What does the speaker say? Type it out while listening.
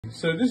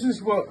So this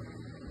is what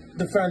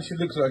the fan should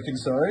look like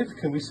inside.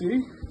 Can we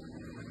see?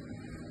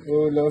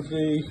 Oh,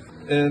 lovely.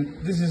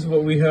 And this is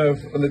what we have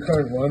on the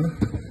current one.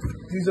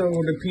 These are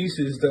all the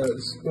pieces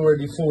that's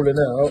already fallen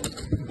out,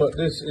 but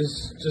this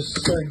is just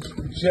so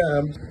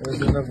jammed.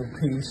 There's another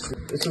piece.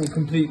 It's all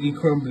completely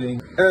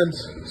crumbling. And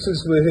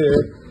since we're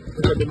here,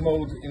 we've got the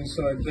mold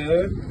inside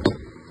there.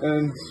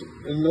 And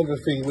another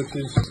thing which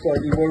is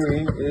slightly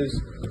worrying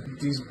is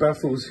these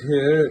baffles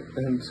here,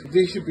 and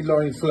they should be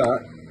lying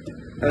flat.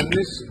 And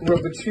this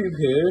rubber tube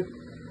here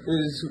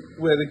is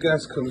where the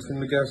gas comes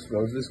from the gas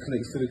valve. This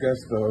connects to the gas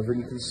valve,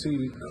 and you can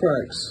see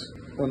cracks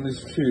on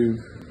this tube.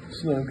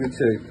 It's not in good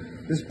shape.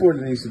 This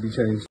boiler needs to be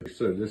changed.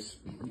 So this,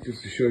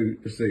 just to show you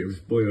the state of this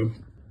boiler,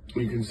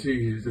 you can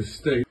see the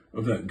state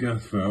of that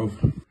gas valve.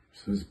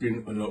 So there's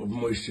been a lot of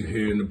moisture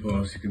here in the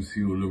past. You can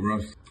see all the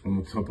rust on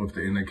the top of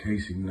the inner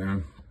casing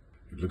now.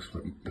 It looks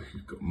like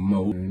it's got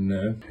mold in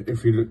there.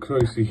 If you look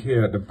closely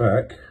here at the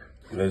back,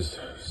 there's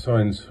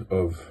signs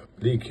of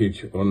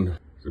leakage on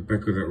the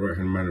back of that right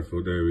hand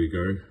manifold. There we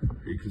go.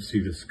 You can see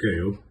the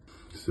scale.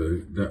 So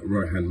that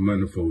right hand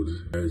manifold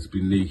has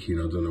been leaking.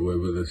 I don't know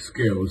whether the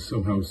scale is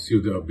somehow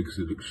sealed up because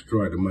it looks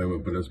dry at the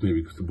moment, but that's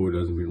maybe because the boiler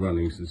hasn't been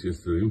running since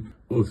yesterday.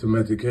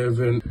 Automatic air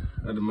vent.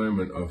 At the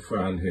moment our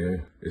fan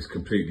here is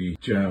completely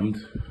jammed,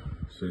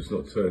 so it's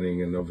not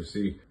turning, and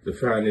obviously the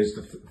fan is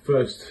the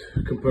first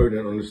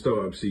component on the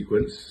startup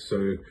sequence.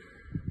 So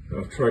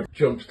I've tried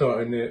jump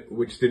starting it,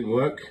 which didn't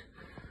work.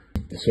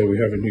 So we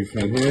have a new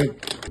fan here,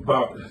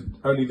 but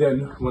only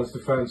then, once the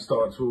fan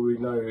starts, will we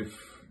know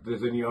if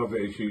there's any other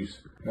issues.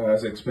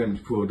 As I explained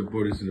before, the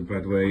boiler's in a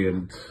bad way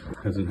and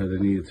hasn't had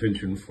any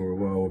attention for a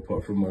while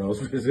apart from my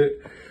last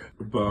visit.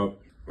 But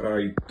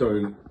I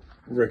don't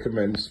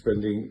recommend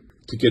spending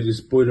to get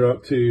this boiler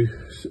up to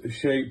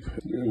shape.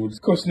 It would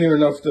cost near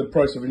enough the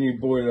price of a new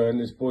boiler, and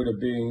this boiler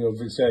being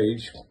of its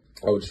age,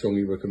 I would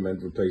strongly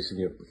recommend replacing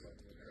it.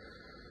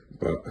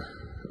 But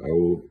I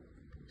will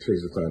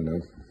change the fan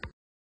now.